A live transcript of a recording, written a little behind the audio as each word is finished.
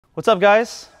What's up,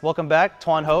 guys? Welcome back.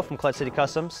 Tuan Ho from Clutch City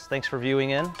Customs. Thanks for viewing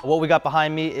in. What we got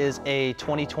behind me is a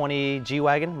 2020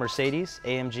 G-Wagon Mercedes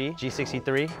AMG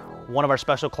G63. One of our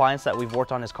special clients that we've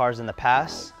worked on his cars in the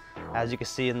past. As you can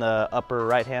see in the upper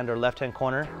right-hand or left-hand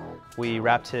corner, we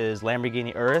wrapped his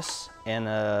Lamborghini Urus in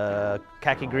a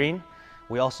khaki green.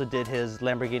 We also did his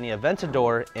Lamborghini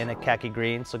Aventador in a khaki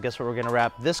green. So guess what we're gonna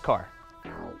wrap this car?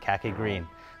 Khaki green.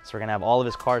 So we're gonna have all of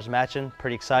his cars matching.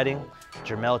 Pretty exciting.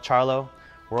 Jermel Charlo,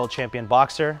 world champion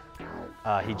boxer.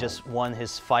 He just won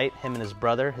his fight, him and his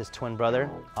brother, his twin brother,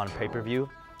 on pay-per-view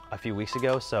a few weeks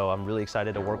ago. So I'm really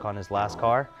excited to work on his last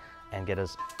car and get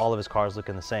all of his cars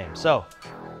looking the same. So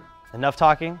enough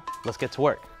talking, let's get to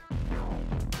work.